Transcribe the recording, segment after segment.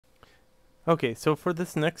Okay, so for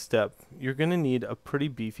this next step, you're going to need a pretty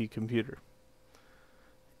beefy computer.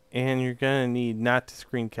 And you're going to need not to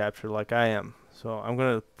screen capture like I am. So I'm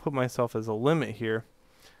going to put myself as a limit here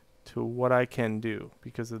to what I can do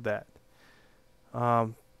because of that.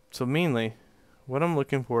 So mainly, what I'm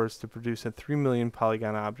looking for is to produce a 3 million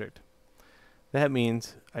polygon object. That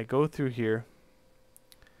means I go through here,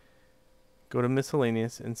 go to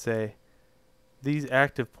miscellaneous, and say these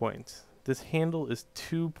active points. This handle is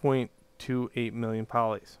 2.28 million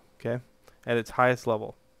polys, okay, at its highest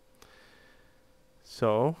level.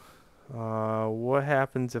 So what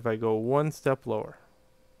happens if I go one step lower?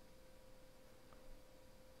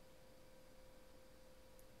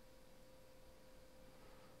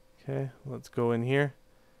 Okay, let's go in here.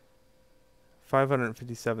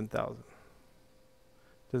 557,000.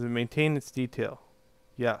 Does it maintain its detail?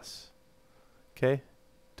 Yes. Okay,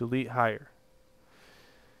 delete higher.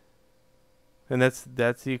 And that's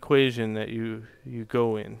the equation that you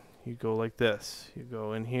go in. You go like this. You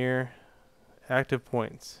go in here, active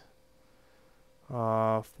points.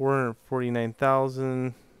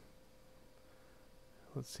 449,000.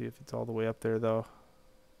 Let's see if it's all the way up there though.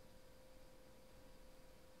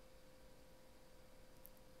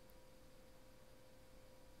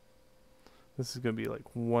 This is going to be like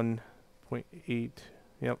 1.8.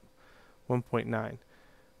 Yep, 1.9.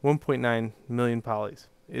 1.9 million polys.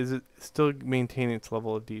 Is it still maintaining its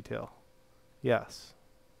level of detail? Yes.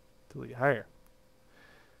 Delete higher.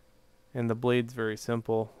 And the blade's very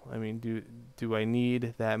simple. I mean, do I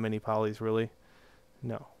need that many polys really?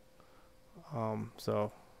 No.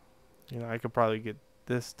 So, you know, I could probably get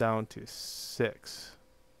this down to 6.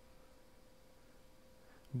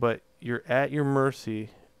 But you're at your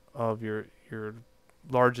mercy of your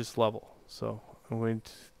largest level. So I'm going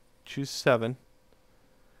to choose 7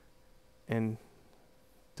 and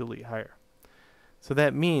delete higher. So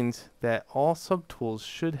that means that all subtools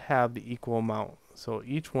should have the equal amount. So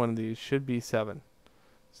each one of these should be 7.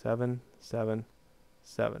 7, 7,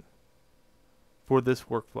 7 for this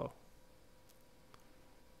workflow.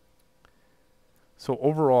 So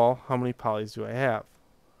overall, how many polys do I have?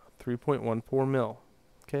 3.14 mil.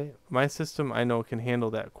 Okay, my system I know can handle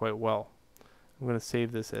that quite well. I'm going to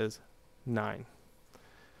save this as 9.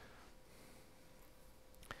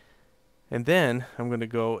 And then I'm going to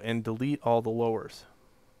go and delete all the lowers.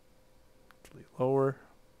 Delete lower.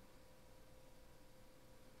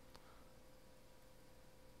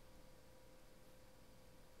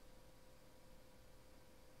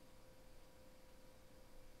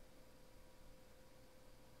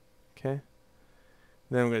 Okay.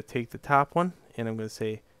 Then I'm going to take the top one and I'm going to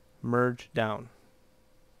say merge down.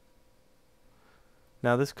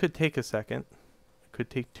 Now this could take a second. It could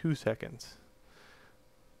take 2 seconds.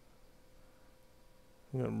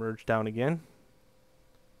 I'm going to merge down again,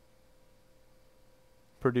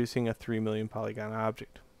 producing a 3 million polygon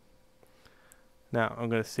object. Now I'm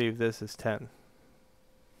going to save this as 10.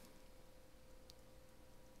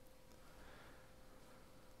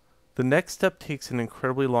 The next step takes an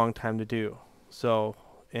incredibly long time to do. So,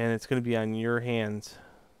 and it's going to be on your hands.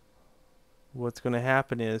 What's going to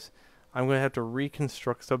happen is I'm going to have to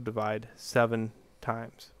reconstruct subdivide 7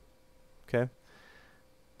 times. Okay?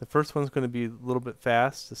 The first one's going to be a little bit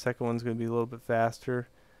fast. The second one's going to be a little bit faster.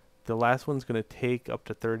 The last one's going to take up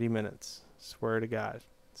to 30 minutes. Swear to God.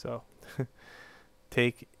 So,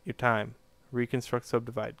 take your time. Reconstruct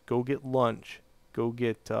subdivide. Go get lunch. Go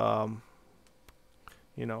get,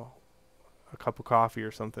 you know, a cup of coffee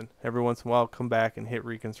or something. Every once in a while, come back and hit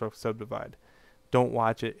reconstruct subdivide. Don't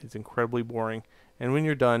watch it. It's incredibly boring. And when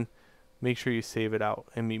you're done, make sure you save it out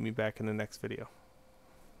and meet me back in the next video.